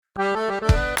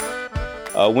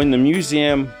When the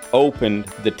museum opened,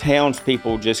 the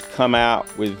townspeople just come out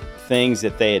with things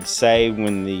that they had saved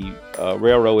when the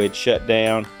railroad had shut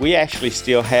down. We actually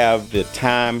still have the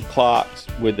time clocks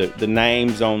with the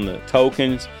names on the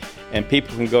tokens, and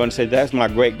people can go and say, that's my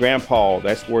great-grandpa.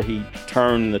 That's where he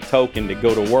turned the token to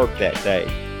go to work that day.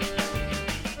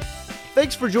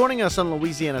 Thanks for joining us on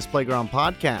Louisiana's Playground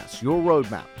Podcast, your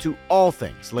roadmap to all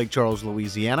things Lake Charles,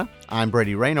 Louisiana. I'm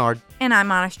Brady Reynard. And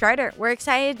I'm Anna Strider. We're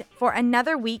excited for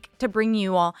another week to bring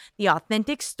you all the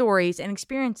authentic stories and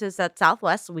experiences that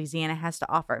Southwest Louisiana has to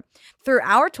offer through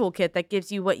our toolkit that gives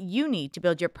you what you need to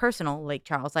build your personal Lake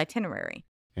Charles itinerary.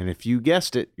 And if you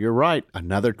guessed it, you're right.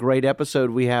 Another great episode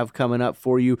we have coming up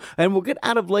for you. And we'll get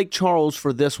out of Lake Charles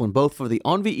for this one, both for the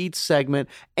On V Eats segment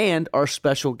and our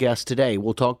special guest today.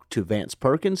 We'll talk to Vance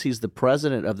Perkins. He's the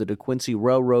president of the DeQuincy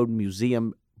Railroad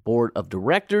Museum Board of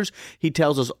Directors. He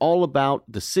tells us all about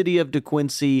the city of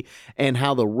DeQuincy and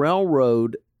how the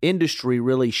railroad industry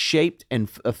really shaped and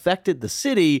affected the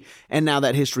city. And now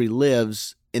that history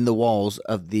lives in the walls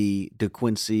of the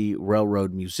DeQuincy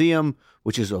Railroad Museum,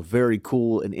 which is a very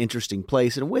cool and interesting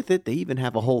place. And with it, they even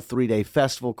have a whole 3-day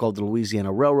festival called the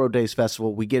Louisiana Railroad Days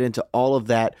Festival. We get into all of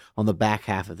that on the back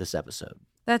half of this episode.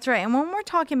 That's right. And when we're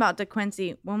talking about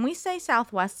DeQuincy, when we say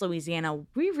Southwest Louisiana,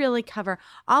 we really cover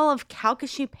all of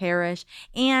Calcasieu Parish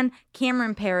and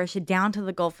Cameron Parish down to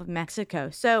the Gulf of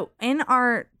Mexico. So in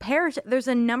our parish, there's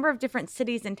a number of different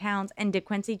cities and towns, and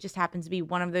DeQuincy just happens to be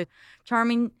one of the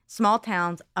charming small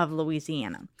towns of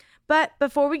Louisiana. But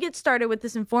before we get started with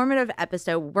this informative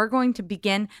episode, we're going to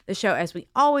begin the show as we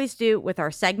always do with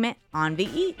our segment, On V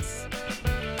Eats.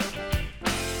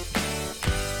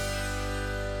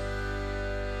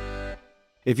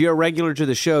 If you're a regular to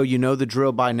the show, you know the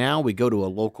drill by now. We go to a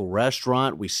local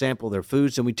restaurant, we sample their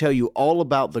foods, and we tell you all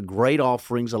about the great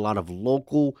offerings a lot of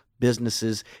local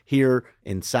businesses here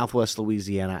in Southwest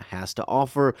Louisiana has to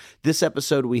offer. This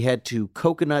episode, we head to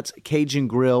Coconuts Cajun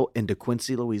Grill in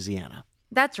DeQuincy, Louisiana.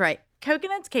 That's right.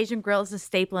 Coconuts Cajun Grill is a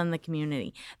staple in the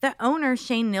community. The owner,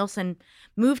 Shane Nielsen,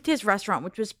 moved his restaurant,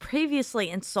 which was previously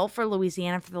in Sulphur,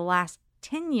 Louisiana, for the last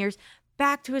 10 years,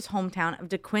 back to his hometown of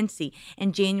DeQuincy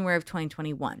in January of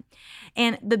 2021.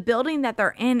 And the building that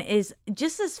they're in is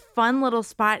just this fun little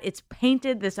spot. It's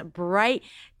painted this bright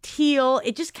teal.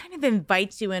 It just kind of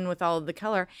invites you in with all of the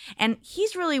color. And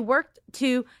he's really worked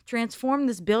to transform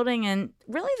this building and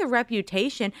really the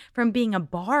reputation from being a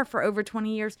bar for over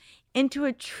 20 years into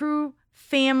a true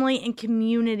family and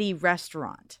community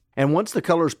restaurant. And once the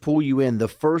colors pull you in, the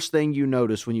first thing you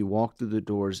notice when you walk through the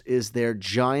doors is their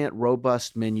giant,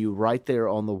 robust menu right there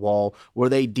on the wall where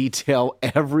they detail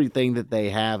everything that they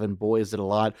have. And boy, is it a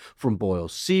lot. From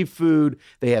boiled seafood,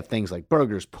 they have things like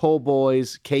burgers, po'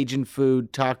 boys, Cajun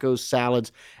food, tacos,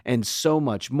 salads, and so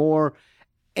much more.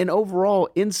 And overall,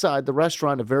 inside the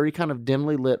restaurant, a very kind of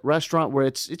dimly lit restaurant where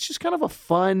it's just kind of a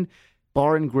fun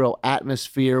bar and grill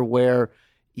atmosphere where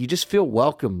you just feel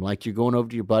welcome, like you're going over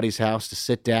to your buddy's house to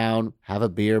sit down, have a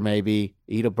beer maybe,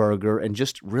 eat a burger, and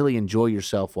just really enjoy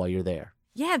yourself while you're there.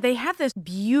 Yeah, they have this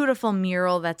beautiful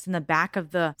mural that's in the back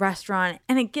of the restaurant,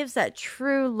 and it gives that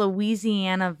true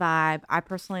Louisiana vibe. I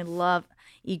personally love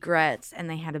egrets, and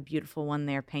they had a beautiful one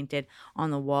there painted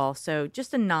on the wall. So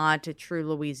just a nod to true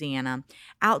Louisiana.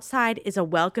 Outside is a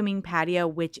welcoming patio,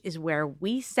 which is where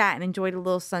we sat and enjoyed a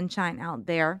little sunshine out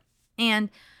there. And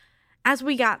as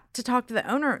we got to talk to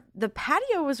the owner, the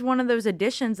patio was one of those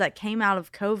additions that came out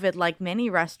of COVID, like many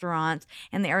restaurants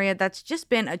in the area. That's just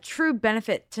been a true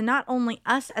benefit to not only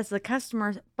us as the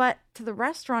customers, but to the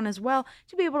restaurant as well,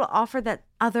 to be able to offer that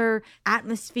other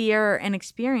atmosphere and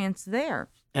experience there.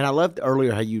 And I loved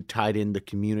earlier how you tied in the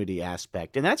community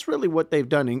aspect. And that's really what they've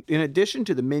done. In addition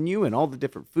to the menu and all the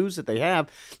different foods that they have,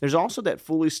 there's also that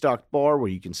fully stocked bar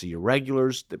where you can see your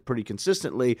regulars pretty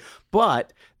consistently.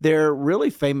 But they're really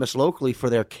famous locally for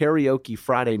their karaoke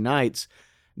Friday nights.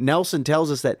 Nelson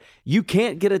tells us that you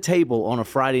can't get a table on a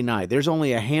Friday night. There's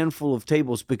only a handful of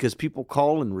tables because people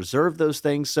call and reserve those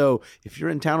things. So if you're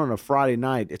in town on a Friday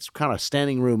night, it's kind of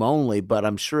standing room only, but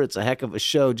I'm sure it's a heck of a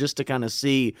show just to kind of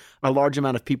see a large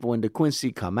amount of people in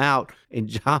DeQuincy come out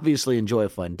and obviously enjoy a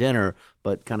fun dinner,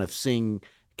 but kind of sing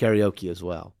karaoke as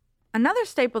well. Another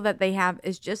staple that they have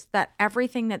is just that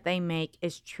everything that they make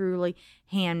is truly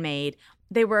handmade.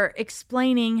 They were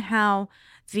explaining how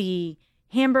the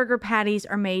hamburger patties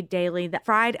are made daily. The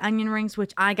fried onion rings,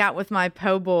 which I got with my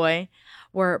po' boy,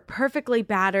 were perfectly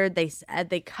battered. They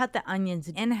cut the onions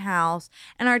in-house.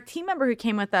 And our team member who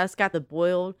came with us got the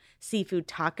boiled seafood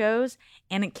tacos,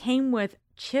 and it came with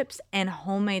chips and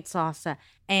homemade salsa.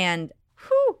 And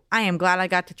I am glad I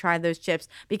got to try those chips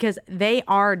because they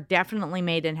are definitely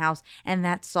made in-house, and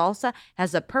that salsa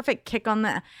has a perfect kick on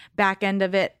the back end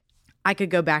of it. I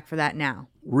could go back for that now.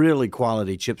 Really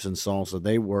quality chips and salsa.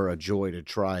 They were a joy to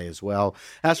try as well.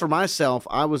 As for myself,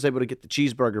 I was able to get the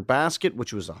cheeseburger basket,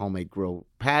 which was a homemade grilled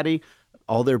patty.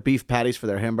 All their beef patties for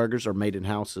their hamburgers are made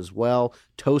in-house as well.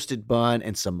 Toasted bun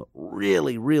and some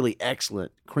really, really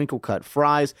excellent crinkle-cut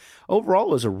fries. Overall,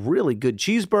 it was a really good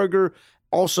cheeseburger,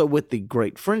 also with the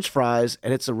great French fries,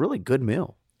 and it's a really good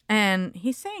meal. And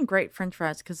he's saying great French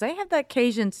fries because they have that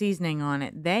Cajun seasoning on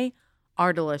it. They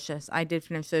are delicious. I did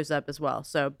finish those up as well.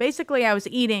 So basically, I was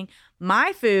eating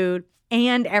my food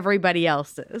and everybody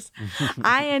else's.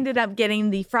 I ended up getting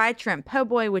the fried shrimp po'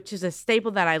 boy, which is a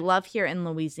staple that I love here in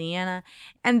Louisiana.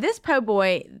 And this po'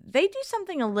 boy, they do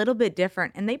something a little bit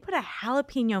different, and they put a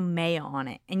jalapeno mayo on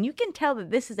it. And you can tell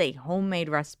that this is a homemade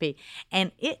recipe,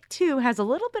 and it too has a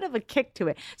little bit of a kick to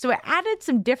it. So it added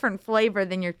some different flavor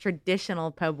than your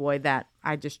traditional po' boy that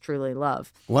I just truly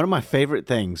love. One of my favorite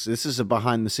things, this is a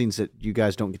behind the scenes that you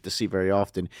guys don't get to see very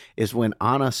often, is when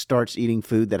Anna starts eating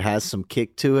food that has some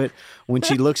kick to it. When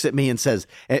she looks at me and says,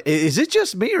 is it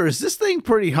just me or is this thing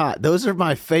pretty hot? Those are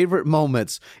my favorite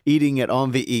moments eating at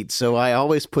On the Eat. So I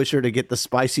always push her to get the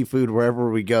spicy food wherever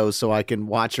we go so I can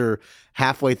watch her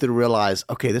halfway through realize,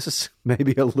 okay, this is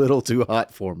maybe a little too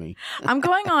hot for me. I'm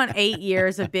going on 8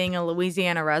 years of being a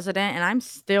Louisiana resident, and I'm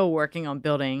still working on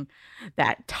building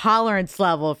that tolerance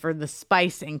level for the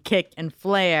spice and kick and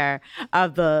flair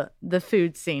of the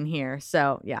food scene here.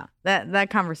 So yeah, that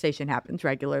conversation happens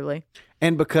regularly.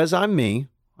 And because I'm me,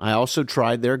 I also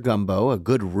tried their gumbo, a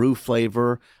good roux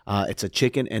flavor. It's a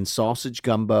chicken and sausage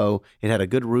gumbo. It had a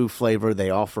good roux flavor. They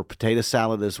offer potato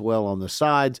salad as well on the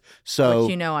sides. So,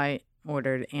 which I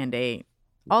ordered and ate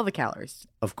all the calories.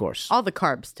 Of course. All the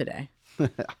carbs today.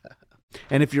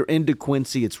 And if you're in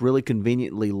DeQuincy, it's really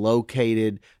conveniently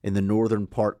located in the northern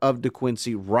part of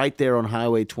DeQuincy, right there on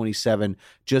Highway 27,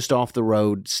 just off the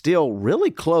road, still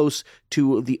really close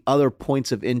to the other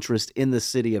points of interest in the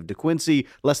city of DeQuincy,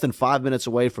 less than 5 minutes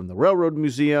away from the Railroad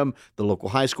Museum, the local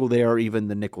high school there, or even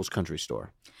the Nichols Country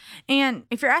Store. And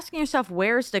if you're asking yourself,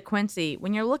 where's DeQuincy?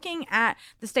 When you're looking at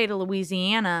the state of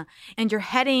Louisiana and you're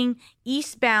heading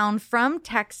eastbound from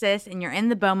Texas and you're in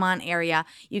the Beaumont area,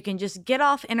 you can just get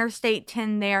off Interstate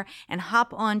 10 there and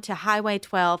hop onto Highway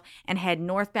 12 and head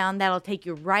northbound. That'll take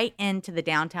you right into the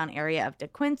downtown area of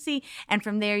DeQuincy. And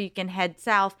from there, you can head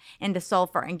south into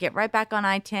Sulphur and get right back on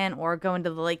I-10 or go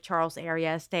into the Lake Charles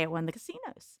area, stay at one of the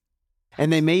casinos.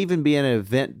 And they may even be an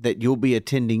event that you'll be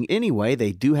attending anyway.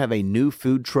 They do have a new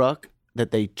food truck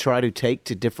that they try to take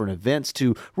to different events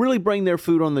to really bring their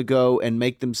food on the go and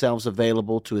make themselves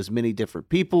available to as many different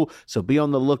people. So be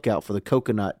on the lookout for the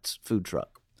Coconuts food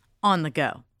truck. On the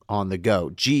go. On the go.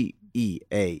 GEAUX.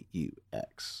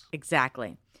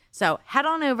 Exactly. So head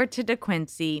on over to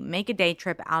DeQuincy, make a day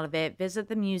trip out of it, visit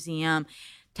the museum,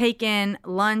 take in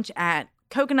lunch at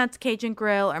Coconuts Cajun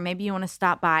Grill, or maybe you want to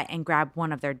stop by and grab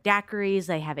one of their daiquiris.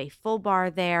 They have a full bar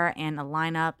there and a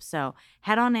lineup. So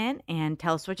head on in and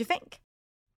tell us what you think.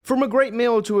 From a great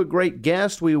meal to a great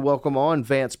guest, we welcome on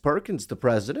Vance Perkins, the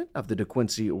president of the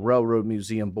DeQuincy Railroad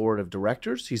Museum Board of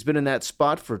Directors. He's been in that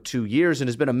spot for 2 years and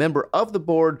has been a member of the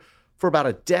board for about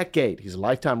a decade. He's a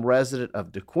lifetime resident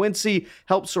of DeQuincy,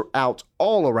 helps her out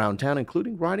all around town,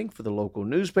 including writing for the local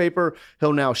newspaper.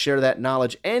 He'll now share that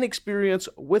knowledge and experience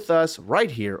with us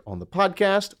right here on the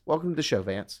podcast. Welcome to the show,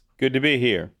 Vance. Good to be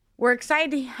here. We're excited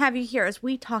to have you here as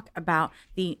we talk about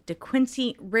the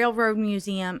DeQuincy Railroad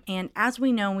Museum. And as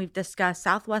we know, we've discussed,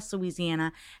 Southwest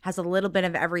Louisiana has a little bit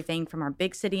of everything from our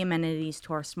big city amenities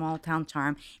to our small town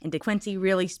charm. And DeQuincy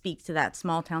really speaks to that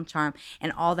small town charm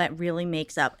and all that really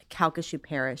makes up Calcasieu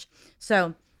Parish.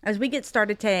 So as we get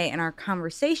started today in our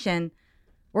conversation,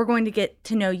 we're going to get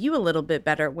to know you a little bit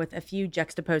better with a few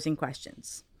juxtaposing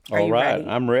questions. All right, ready?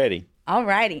 I'm ready. All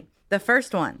righty. The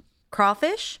first one,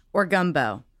 crawfish or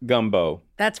gumbo? Gumbo.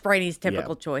 That's Brady's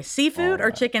typical choice. Seafood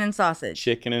or chicken and sausage?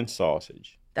 Chicken and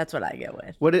sausage. That's what I go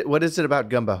with. What is it about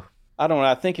gumbo? I don't know.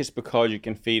 I think it's because you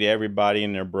can feed everybody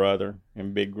and their brother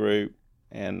in big group.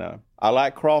 And I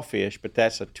like crawfish, but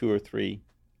that's a 2 or 3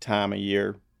 time a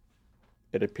year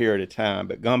at a period of time.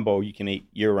 But gumbo you can eat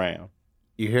year round.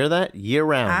 You hear that? Year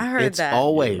round. I heard that. It's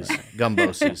always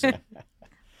gumbo season.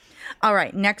 All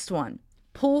right, next one.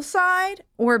 Poolside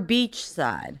or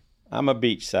beachside? I'm a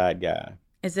beachside guy.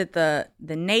 Is it the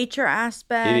nature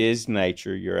aspect? It is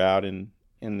nature. You're out in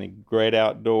the great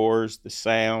outdoors, the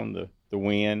sound, the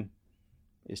wind.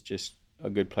 It's just a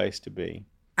good place to be.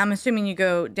 I'm assuming you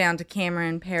go down to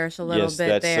Cameron Parish a little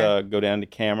bit there. Yes, go down to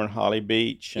Cameron, Holly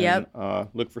Beach, and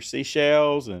look for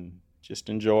seashells and just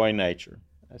enjoy nature.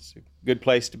 That's a good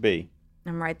place to be.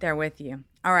 I'm right there with you.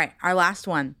 All right, our last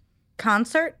one.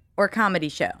 Concert or comedy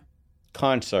show?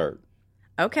 Concert.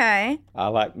 Okay. I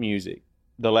like music.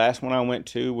 The last one I went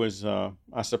to was, I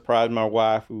surprised my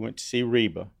wife. We went to see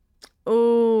Reba.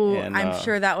 Oh, And, I'm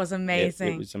sure that was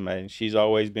amazing. It was amazing. She's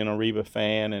always been a Reba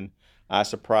fan, and I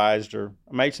surprised her.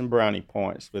 I made some brownie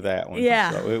points with that one.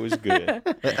 Yeah. So it was good.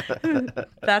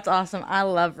 That's awesome. I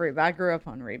love Reba. I grew up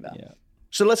on Reba. Yeah.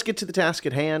 So let's get to the task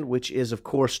at hand, which is, of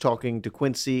course, talking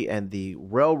DeQuincy and the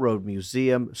Railroad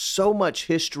Museum. So much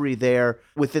history there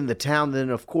within the town. Then,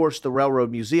 of course, the Railroad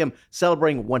Museum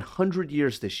celebrating 100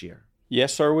 years this year.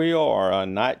 Yes, sir, we are.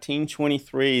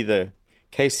 1923, the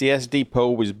KCS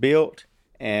depot was built,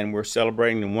 and we're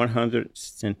celebrating the 100th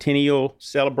centennial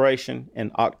celebration,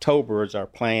 and October is our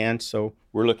plan, so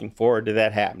we're looking forward to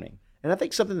that happening. And I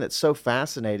think something that's so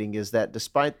fascinating is that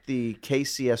despite the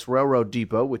KCS Railroad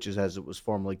Depot, which is as it was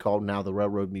formerly called, now the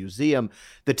Railroad Museum,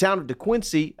 the town of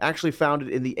DeQuincy actually founded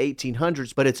in the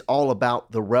 1800s, but it's all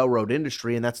about the railroad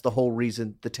industry, and that's the whole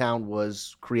reason the town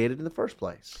was created in the first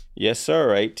place. Yes, sir.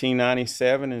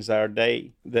 1897 is our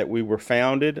date that we were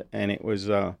founded, and it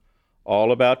was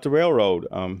all about the railroad.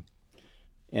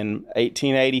 In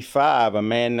 1885, a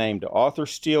man named Arthur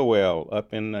Stilwell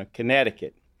up in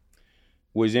Connecticut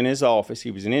was in his office.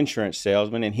 He was an insurance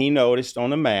salesman, and he noticed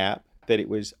on the map that it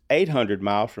was 800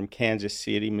 miles from Kansas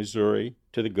City, Missouri,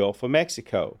 to the Gulf of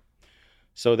Mexico.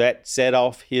 So that set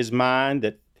off his mind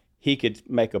that he could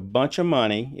make a bunch of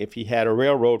money if he had a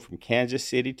railroad from Kansas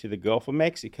City to the Gulf of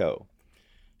Mexico.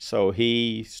 So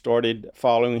he started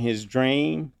following his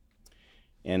dream.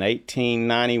 In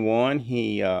 1891,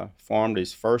 he formed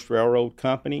his first railroad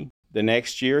company. The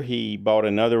next year, he bought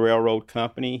another railroad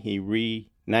company. He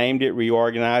renamed it,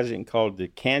 reorganized it, and called it the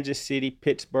Kansas City,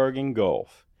 Pittsburgh, and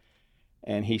Gulf.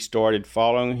 And he started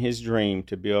following his dream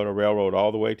to build a railroad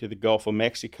all the way to the Gulf of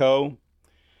Mexico.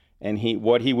 And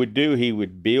what he would do, he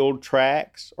would build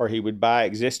tracks or he would buy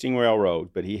existing railroads.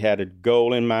 But he had a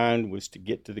goal in mind, was to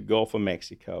get to the Gulf of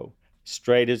Mexico,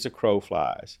 straight as a crow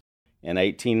flies. In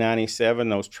 1897,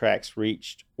 those tracks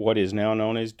reached what is now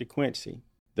known as DeQuincy.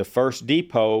 The first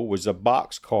depot was a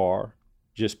boxcar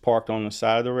just parked on the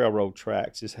side of the railroad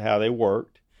tracks. This is how they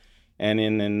worked. And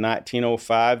in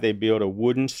 1905, they built a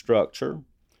wooden structure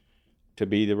to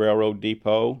be the railroad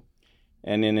depot.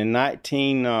 And then in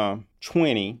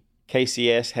 1920,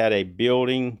 KCS had a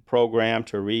building program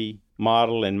to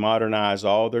remodel and modernize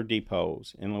all their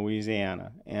depots in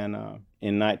Louisiana. And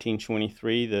in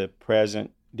 1923, the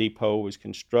present depot was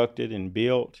constructed and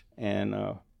built, and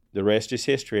the rest is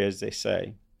history, as they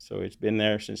say. So it's been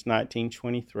there since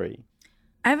 1923.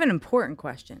 I have an important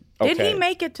question. Did he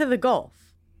make it to the Gulf?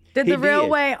 Did He the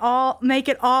railway make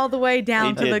it all the way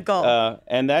down to the Gulf?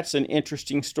 And that's an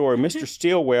interesting story. Mr.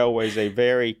 Stilwell was a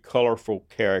very colorful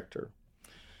character.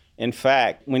 In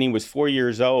fact, when he was 4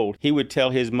 years old, he would tell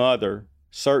his mother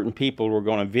certain people were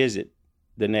going to visit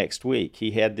the next week.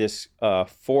 He had this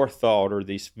forethought or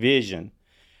this vision.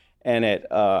 And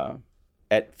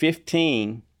at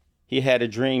 15, he had a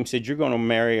dream, said, "You're going to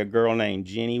marry a girl named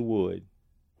Jenny Wood."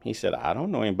 He said, "I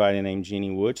don't know anybody named Jenny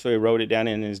Wood." So he wrote it down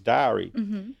in his diary.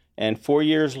 Mm-hmm. And 4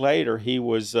 years later, he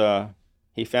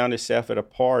found himself at a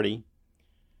party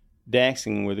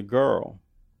dancing with a girl.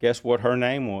 Guess what her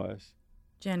name was?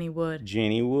 Jenny Wood.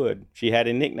 Jenny Wood. She had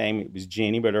a nickname. It was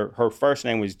Jenny, but her first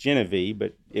name was Genevieve,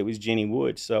 but it was Jenny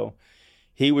Wood. So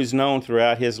he was known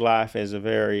throughout his life as a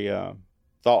very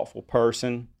thoughtful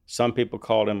person. Some people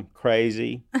called him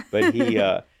crazy, but he,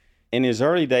 in his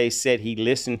early days, said he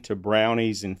listened to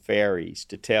brownies and fairies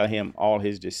to tell him all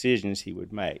his decisions he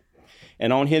would make.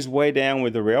 And on his way down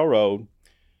with the railroad,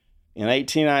 in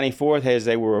 1894, as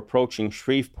they were approaching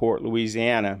Shreveport,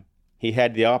 Louisiana, he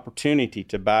had the opportunity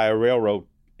to buy a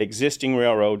existing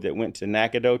railroad that went to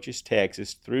Nacogdoches,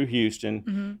 Texas, through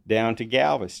Houston, down to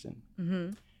Galveston.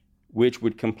 Mm-hmm. Which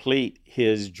would complete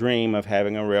his dream of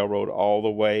having a railroad all the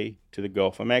way to the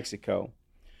Gulf of Mexico.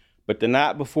 But the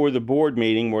night before the board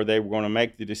meeting where they were going to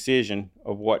make the decision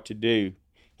of what to do,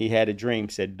 he had a dream,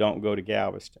 said, "Don't go to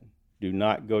Galveston. Do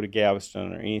not go to Galveston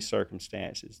under any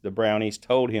circumstances." The Brownies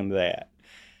told him that.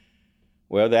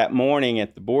 Well, that morning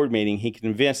at the board meeting, he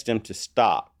convinced them to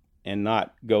stop and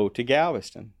not go to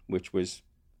Galveston, which was...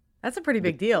 That's a pretty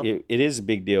big deal. It is a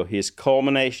big deal, his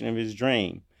culmination of his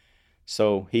dream.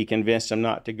 So he convinced them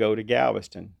not to go to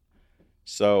Galveston.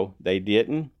 So they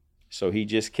didn't. So he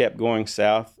just kept going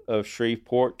south of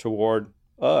Shreveport toward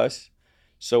us.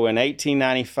 So in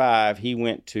 1895, he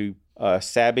went to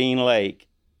Sabine Lake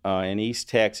in East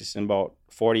Texas and bought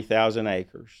 40,000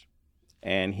 acres.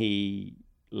 And he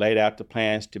laid out the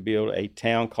plans to build a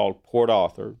town called Port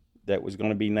Arthur. that was going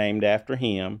to be named after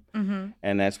him,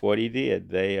 and that's what he did.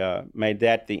 They made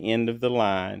that the end of the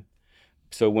line.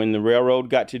 So when the railroad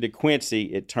got to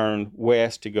DeQuincy, it turned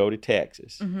west to go to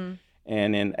Texas.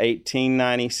 And in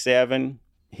 1897,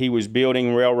 he was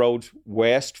building railroads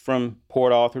west from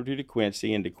Port Arthur to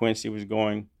DeQuincy, and DeQuincy was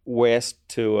going west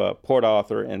to Port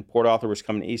Arthur, and Port Arthur was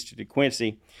coming east to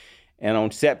DeQuincy. And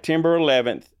on September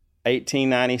 11th,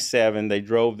 1897, they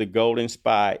drove the Golden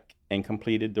Spike and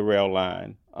completed the rail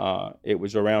line. It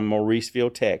was around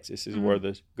Mauriceville, Texas, is where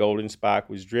the Golden Spike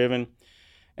was driven.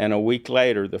 And a week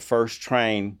later, the first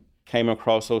train came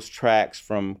across those tracks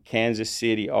from Kansas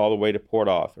City all the way to Port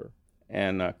Arthur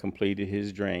and completed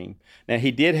his dream. Now,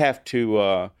 he did have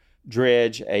to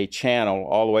dredge a channel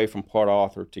all the way from Port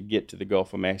Arthur to get to the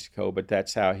Gulf of Mexico, but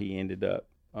that's how he ended up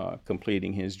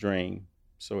completing his dream.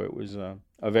 So it was a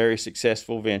very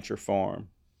successful venture for him.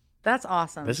 That's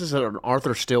awesome. This is an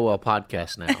Arthur Stillwell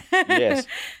podcast now. Yes.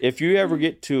 If you ever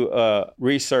get to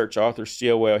research Arthur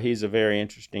Stillwell, he's a very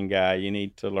interesting guy. You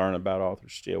need to learn about Arthur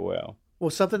Stillwell. Well,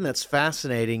 something that's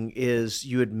fascinating is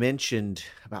you had mentioned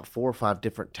about 4 or 5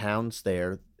 different towns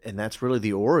there, and that's really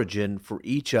the origin for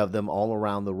each of them all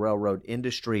around the railroad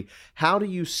industry. How do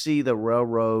you see the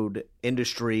railroad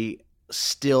industry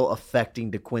still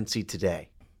affecting DeQuincy today?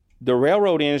 The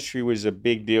railroad industry was a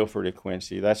big deal for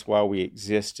DeQuincy. That's why we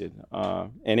existed.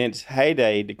 And in its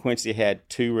heyday, DeQuincy had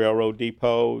 2 railroad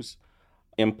depots,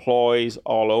 employees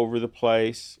all over the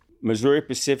place. Missouri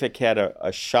Pacific had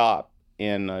a shop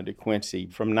in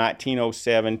DeQuincy. From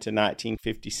 1907 to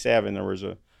 1957, there was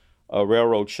a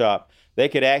railroad shop. They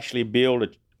could actually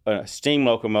build a steam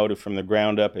locomotive from the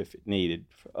ground up if it needed.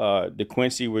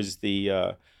 DeQuincy was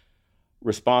the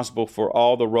responsible for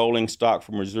all the rolling stock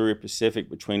from Missouri Pacific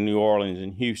between New Orleans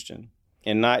and Houston.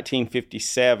 In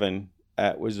 1957,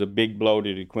 it was a big blow to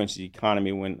DeQuincy's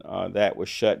economy when that was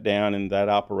shut down and that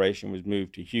operation was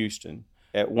moved to Houston.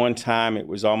 At one time, it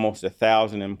was almost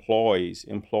 1,000 employees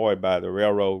employed by the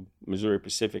railroad, Missouri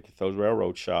Pacific, at those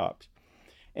railroad shops.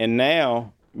 And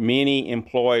now, many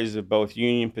employees of both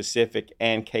Union Pacific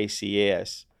and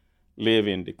KCS live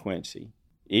in DeQuincy,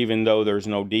 even though there's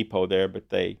no depot there, but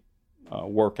they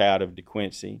work out of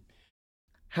DeQuincy.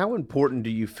 How important do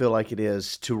you feel like it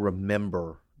is to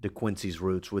remember DeQuincy's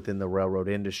roots within the railroad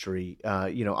industry?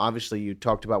 Obviously you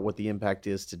talked about what the impact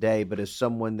is today, but as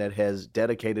someone that has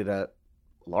dedicated a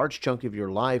large chunk of your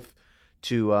life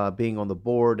to being on the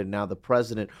board and now the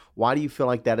president, why do you feel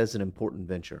like that is an important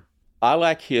venture? I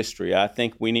like history. I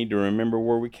think we need to remember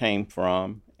where we came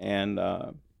from, and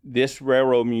this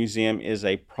railroad museum is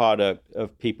a product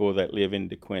of people that live in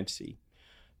DeQuincy.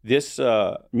 This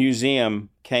museum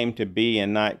came to be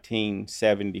in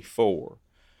 1974.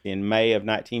 In May of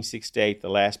 1968, the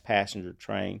last passenger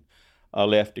train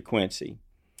left DeQuincy.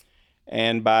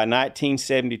 And by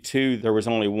 1972, there was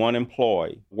only one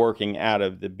employee working out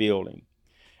of the building.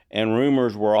 And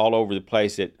rumors were all over the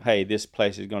place that, hey, this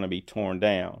place is going to be torn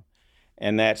down.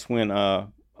 And that's when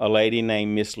a lady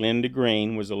named Miss Linda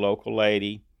Green, was a local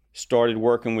lady, started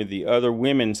working with the other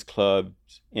women's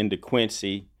clubs in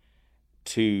DeQuincy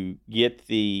to get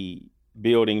the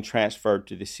building transferred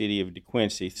to the city of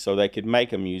DeQuincy so they could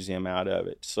make a museum out of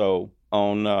it. So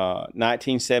on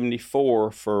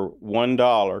 1974, for $1,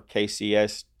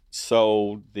 KCS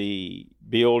sold the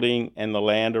building and the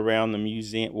land around the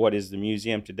museum, what is the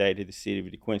museum today, to the city of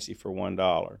DeQuincy for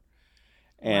 $1.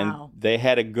 And Wow. they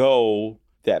had a goal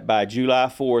that by July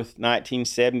 4th,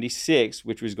 1976,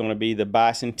 which was going to be the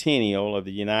bicentennial of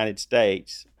the United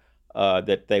States,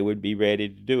 that they would be ready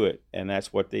to do it. And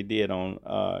that's what they did. On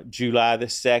July the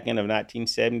 2nd of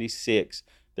 1976,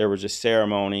 there was a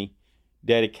ceremony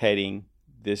dedicating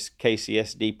this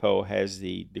KCS depot as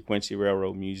the DeQuincy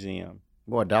Railroad Museum.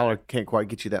 Boy, $1 can't quite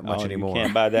get you that much anymore. You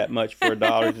can't buy that much for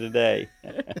 $1 today.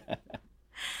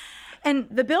 And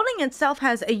the building itself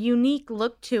has a unique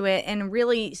look to it and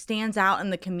really stands out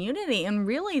in the community and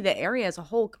really the area as a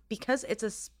whole because it's a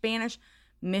Spanish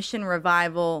Mission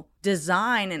Revival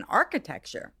design and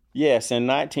architecture. Yes, in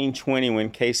 1920, when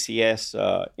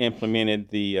KCS implemented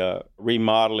the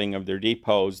remodeling of their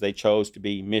depots, they chose to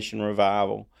be Mission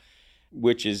Revival,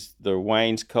 which is the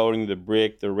wainscoting, the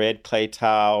brick, the red clay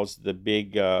tiles, the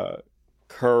big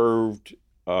curved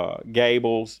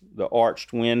gables, the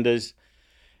arched windows.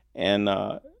 And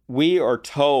we are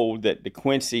told that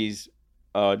DeQuincy's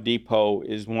depot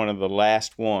is one of the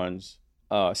last ones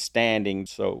standing.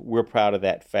 So we're proud of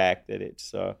that fact, that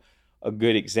it's a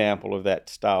good example of that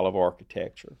style of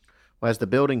architecture. Well, as the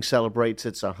building celebrates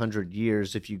its 100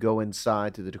 years, if you go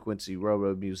inside to the DeQuincy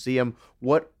Railroad Museum,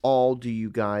 what all do you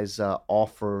guys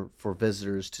offer for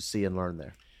visitors to see and learn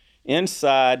there?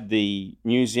 Inside the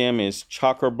museum is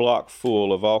chock-a-block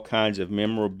full of all kinds of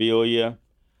memorabilia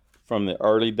from the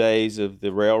early days of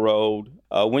the railroad.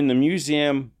 When the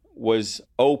museum was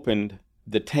opened,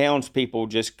 the townspeople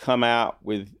just come out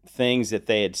with things that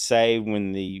they had saved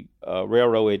when the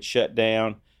railroad had shut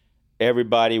down.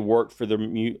 Everybody worked for the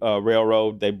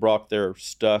railroad. They brought their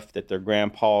stuff that their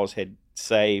grandpas had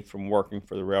saved from working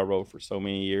for the railroad for so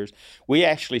many years. We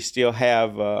actually still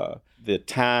have the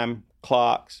time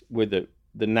clocks with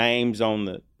the names on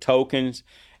the tokens,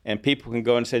 and people can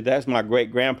go and say, that's my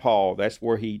great-grandpa. That's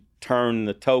where he turned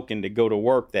the token to go to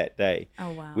work that day.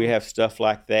 Oh, wow. We have stuff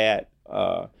like that.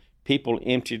 People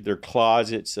emptied their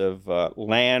closets of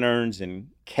lanterns and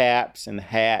caps and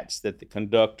hats that the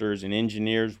conductors and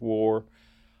engineers wore.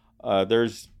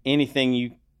 There's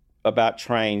anything about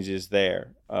trains is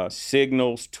there.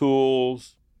 Signals,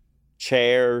 tools,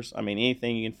 chairs. I mean,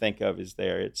 anything you can think of is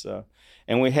there.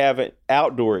 And we have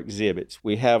outdoor exhibits.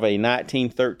 We have a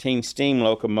 1913 steam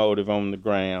locomotive on the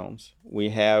grounds. We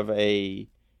have a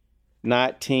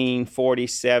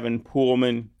 1947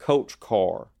 Pullman coach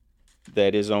car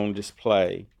that is on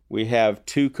display. We have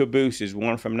two cabooses,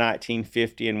 one from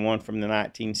 1950 and one from the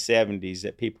 1970s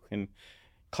that people can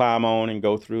climb on and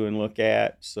go through and look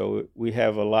at. So we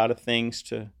have a lot of things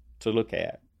to look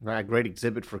at. Right, great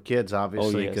exhibit for kids,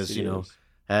 obviously, because is.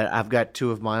 I've got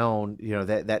two of my own.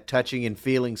 That touching and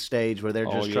feeling stage where they're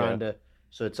just trying to.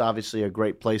 So it's obviously a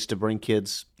great place to bring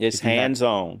kids. It's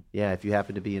hands-on. If you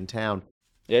happen to be in town.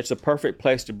 It's a perfect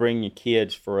place to bring your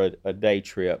kids for a day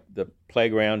trip. The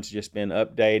playground's just been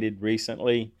updated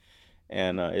recently,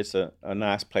 and it's a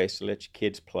nice place to let your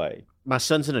kids play. My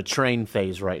son's in a train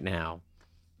phase right now.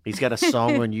 He's got a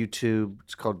song on YouTube.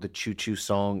 It's called the Choo Choo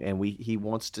Song, and he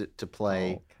wants to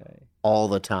play all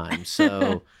the time.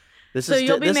 So this is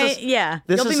you'll be making a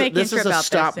trip this is a out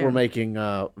stop there soon. we're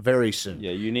making very soon.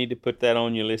 Yeah, you need to put that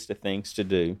on your list of things to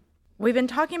do. We've been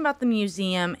talking about the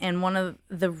museum, and one of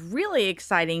the really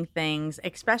exciting things,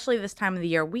 especially this time of the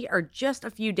year, we are just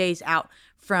a few days out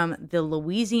from the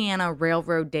Louisiana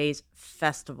Railroad Days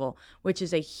Festival, which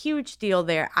is a huge deal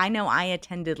there. I know I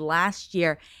attended last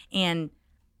year and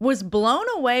was blown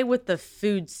away with the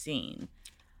food scene.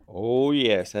 Oh,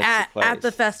 yes, that's the place. At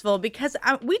the festival, because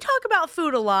we talk about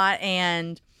food a lot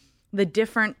and the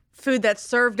different food that's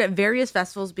served at various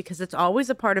festivals, because it's always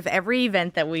a part of every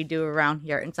event that we do around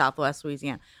here in Southwest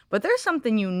Louisiana. But there's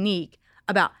something unique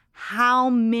about how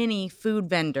many food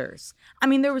vendors. I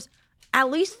mean, there was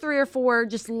at least 3 or 4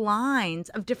 just lines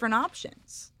of different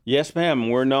options. Yes, ma'am.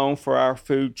 We're known for our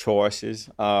food choices.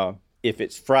 If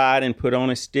it's fried and put on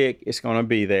a stick, it's going to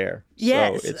be there.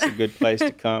 Yes. So it's a good place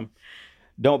to come.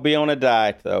 Don't be on a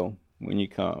diet, though, when you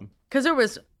come. Because there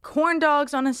was corn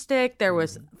dogs on a stick. There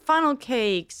was funnel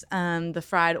cakes, the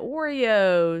fried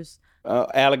Oreos.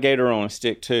 Alligator on a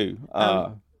stick, too.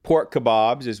 Pork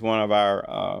kebabs is one of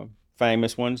our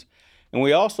famous ones. And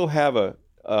we also have a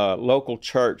local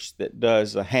church that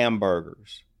does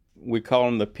hamburgers. We call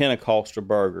them the Pentecostal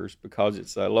burgers because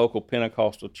it's a local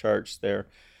Pentecostal church there.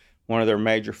 One of their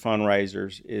major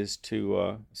fundraisers is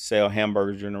to sell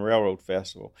hamburgers during the Railroad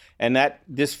Festival. And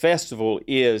this festival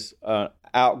is an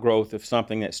outgrowth of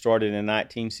something that started in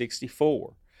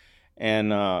 1964.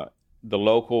 And the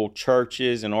local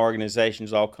churches and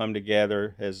organizations all come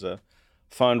together as a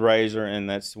fundraiser, and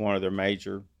that's one of their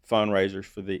major fundraisers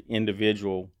for the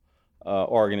individual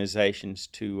organizations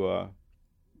to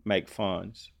make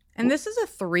funds. And this is a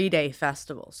 3-day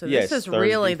festival. So yes, this is Thursday,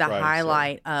 really the Friday,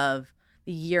 highlight of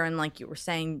the year. And like you were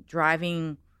saying,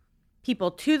 driving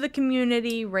people to the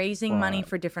community, raising money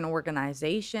for different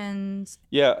organizations.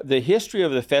 Yeah, the history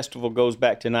of the festival goes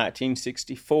back to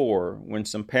 1964 when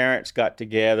some parents got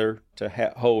together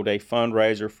to hold a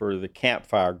fundraiser for the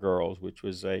Campfire Girls, which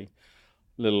was a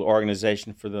little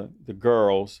organization for the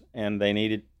girls, and they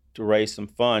needed to raise some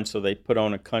funds, so they put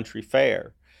on a country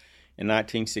fair in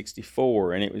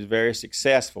 1964, and it was very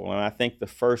successful. And I think the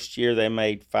first year they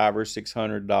made $500 or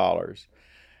 $600,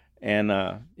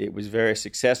 and it was very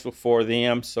successful for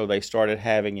them. So they started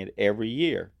having it every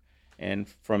year, and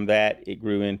from that it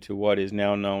grew into what is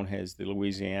now known as the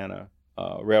Louisiana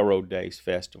Railroad Days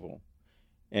Festival,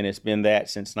 and it's been that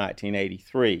since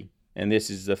 1983. And this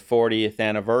is the 40th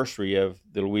anniversary of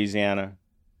the Louisiana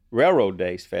Railroad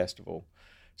Days Festival.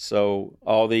 So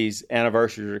all these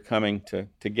anniversaries are coming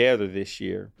together this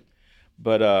year.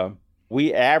 But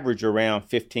we average around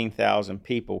 15,000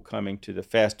 people coming to the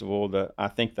festival. I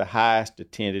think the highest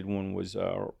attended one was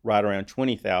right around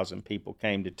 20,000 people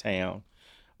came to town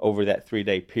over that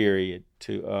 3-day period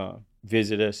to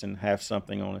visit us and have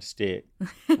something on a stick.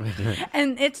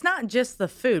 And it's not just the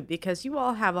food, because you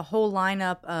all have a whole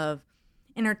lineup of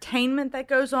entertainment that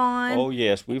goes on. Oh,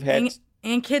 yes. We've had...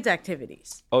 And kids'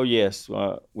 activities. Oh, yes.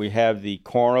 We have the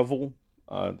carnival,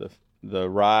 the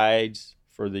rides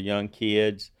for the young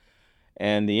kids,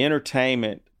 and the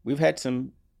entertainment. We've had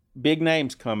some big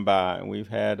names come by. We've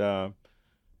had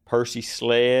Percy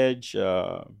Sledge,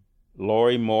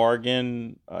 Lori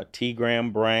Morgan, T.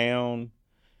 Graham Brown,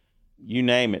 you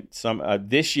name it.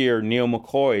 This year, Neil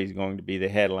McCoy is going to be the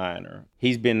headliner.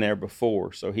 He's been there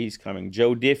before, so he's coming.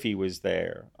 Joe Diffie was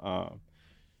there.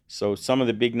 So some of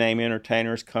the big name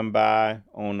entertainers come by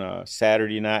on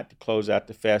Saturday night to close out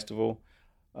the festival.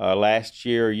 Last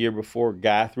year, a year before,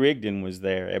 Guy Thrigdon was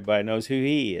there. Everybody knows who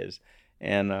he is.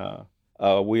 And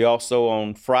we also,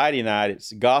 on Friday night,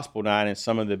 it's gospel night, and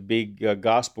some of the big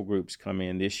gospel groups come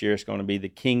in. This year, it's going to be the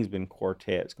Kingsman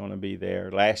Quartet. It's going to be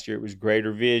there. Last year, it was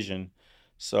Greater Vision.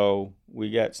 So we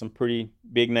got some pretty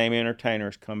big name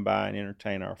entertainers come by and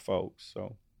entertain our folks.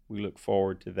 So we look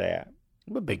forward to that.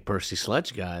 I'm a big Percy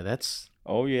Sledge guy.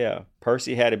 Oh, yeah.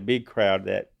 Percy had a big crowd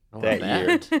that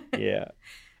year. Yeah.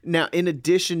 Now, in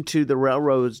addition to the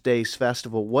Railroads Days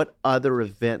Festival, what other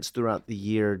events throughout the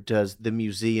year does the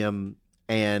museum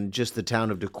and just the town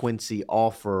of DeQuincy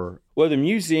offer? Well, the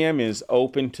museum is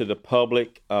open to the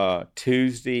public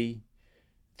Tuesday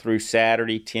through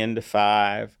Saturday, 10 to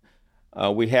 5.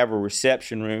 We have a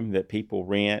reception room that people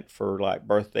rent for like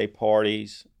birthday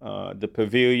parties. The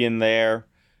pavilion there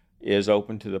is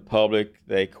open to the public.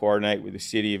 They coordinate with the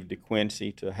city of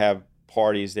DeQuincy to have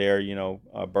parties there,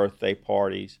 birthday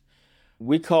parties.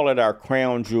 We call it our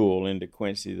crown jewel in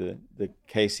DeQuincy, the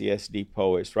KCS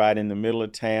Depot. It's right in the middle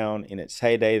of town. In its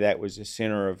heyday, that was the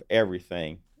center of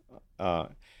everything.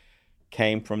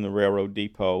 Came from the railroad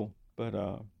depot, but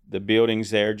the building's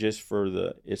there just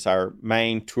it's our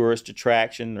main tourist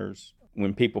attraction.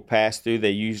 When people pass through,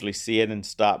 they usually see it and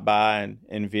stop by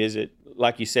and visit.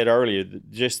 Like you said earlier,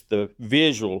 just the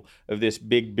visual of this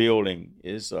big building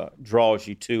draws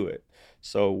you to it.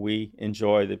 So we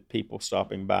enjoy the people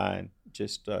stopping by and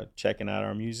just checking out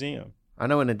our museum. I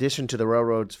know in addition to the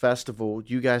Railroads Festival,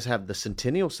 you guys have the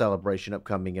Centennial Celebration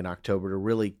upcoming in October to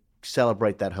really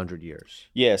celebrate that 100 years.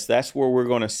 Yes, that's where we're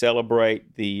going to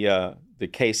celebrate the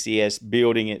KCS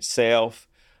building itself.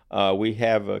 We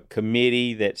have a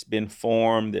committee that's been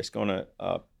formed that's going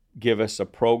to give us a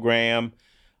program.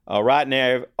 Right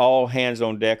now, all hands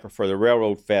on deck are for the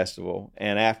Railroad Festival,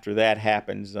 and after that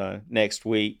happens next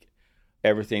week,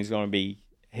 everything's going to be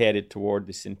headed toward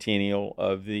the centennial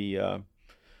of the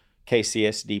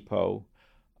KCS Depot.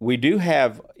 We do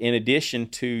have, in addition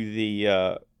to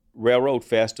the Railroad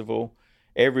Festival,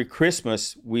 every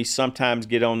Christmas we sometimes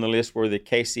get on the list where the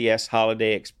KCS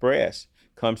Holiday Express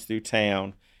comes through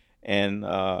town, and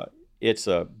it's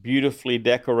a beautifully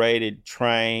decorated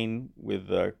train with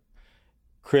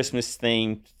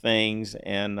Christmas-themed things,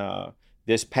 and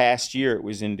this past year it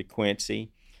was in DeQuincy,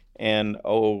 and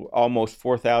almost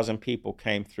 4,000 people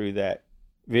came through that,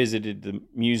 visited the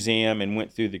museum, and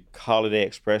went through the Holiday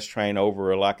Express train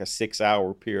over like a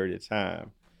 6-hour period of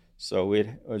time. So it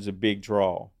was a big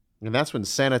draw. And that's when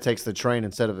Santa takes the train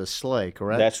instead of a sleigh,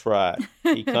 correct? That's right.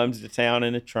 He comes to town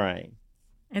in a train.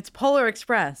 It's Polar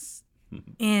Express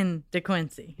in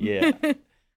DeQuincy. Yeah.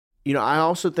 I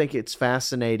also think it's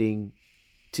fascinating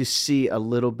to see a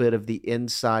little bit of the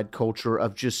inside culture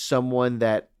of just someone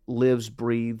that lives,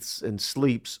 breathes, and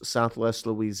sleeps Southwest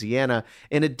Louisiana.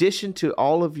 In addition to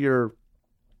all of your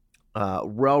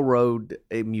railroad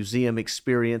museum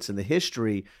experience and the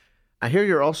history, I hear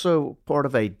you're also part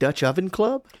of a Dutch oven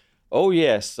club? Oh,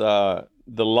 yes. The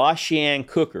La Chien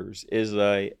Cookers is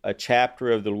a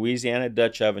chapter of the Louisiana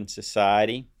Dutch Oven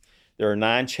Society. There are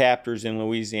 9 chapters in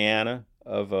Louisiana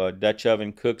of Dutch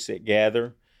oven cooks that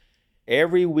gather.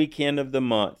 Every weekend of the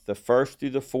month, the 1st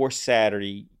through the 4th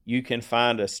Saturday, you can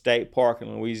find a state park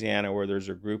in Louisiana where there's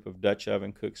a group of Dutch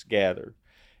oven cooks gathered.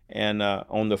 And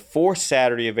on the 4th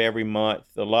Saturday of every month,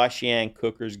 the La Chien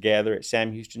Cookers gather at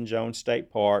Sam Houston Jones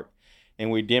State Park, and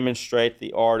we demonstrate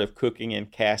the art of cooking in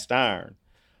cast iron.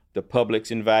 The public's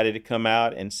invited to come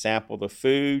out and sample the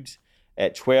foods.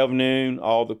 At 12 noon,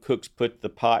 all the cooks put the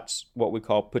pots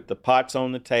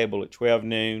on the table at 12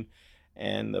 noon,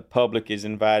 and the public is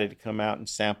invited to come out and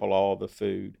sample all the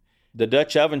food. The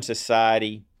Dutch Oven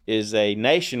Society is a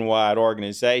nationwide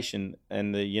organization,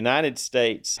 and the United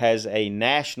States has a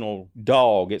national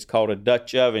dog. It's called a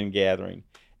Dutch Oven Gathering,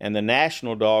 and the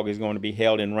national dog is going to be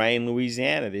held in Rayne,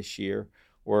 Louisiana this year,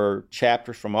 where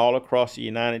chapters from all across the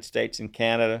United States and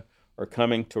Canada are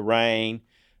coming to Rayne.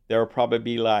 There will probably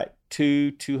be like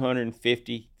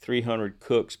 250, 300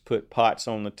 cooks put pots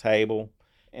on the table,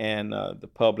 and the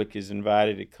public is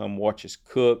invited to come watch us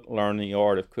cook, learn the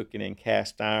art of cooking in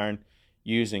cast iron.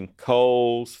 using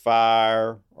coals,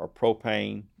 fire, or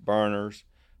propane burners,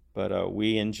 but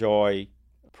we enjoy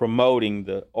promoting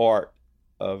the art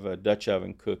of Dutch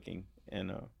oven cooking,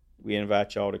 and we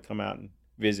invite y'all to come out and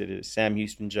visit it at Sam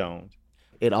Houston Jones.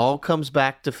 It all comes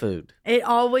back to food. It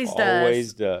always does.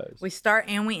 Always does. We start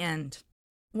and we end.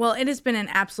 Well, it has been an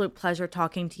absolute pleasure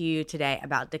talking to you today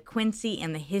about DeQuincy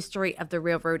and the history of the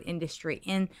railroad industry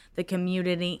in the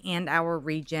community and our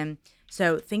region.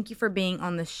 So thank you for being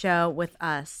on the show with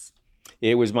us.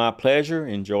 It was my pleasure.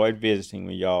 Enjoyed visiting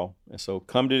with y'all. And so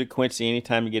come to DeQuincy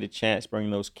anytime you get a chance.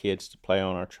 Bring those kids to play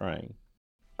on our train.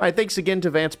 All right, thanks again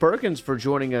to Vance Perkins for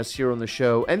joining us here on the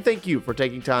show, and thank you for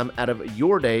taking time out of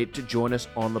your day to join us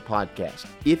on the podcast.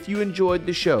 If you enjoyed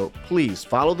the show, please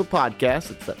follow the podcast.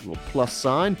 It's that little plus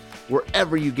sign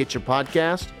wherever you get your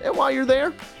podcast. And while you're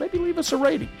there, maybe leave us a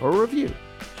rating or a review.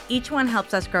 Each one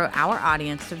helps us grow our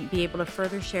audience to be able to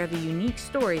further share the unique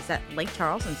stories that Lake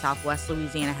Charles and Southwest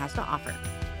Louisiana has to offer.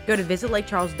 Go to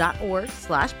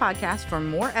visitlakecharles.org/podcast for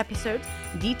more episodes,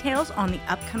 details on the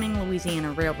upcoming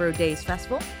Louisiana Railroad Days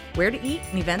Festival, where to eat,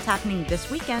 and events happening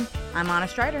this weekend. I'm Anna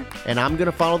Strider. And I'm going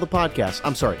to follow the podcast.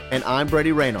 And I'm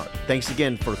Brady Raynard. Thanks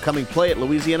again for coming play at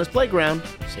Louisiana's Playground.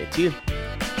 Say it to you.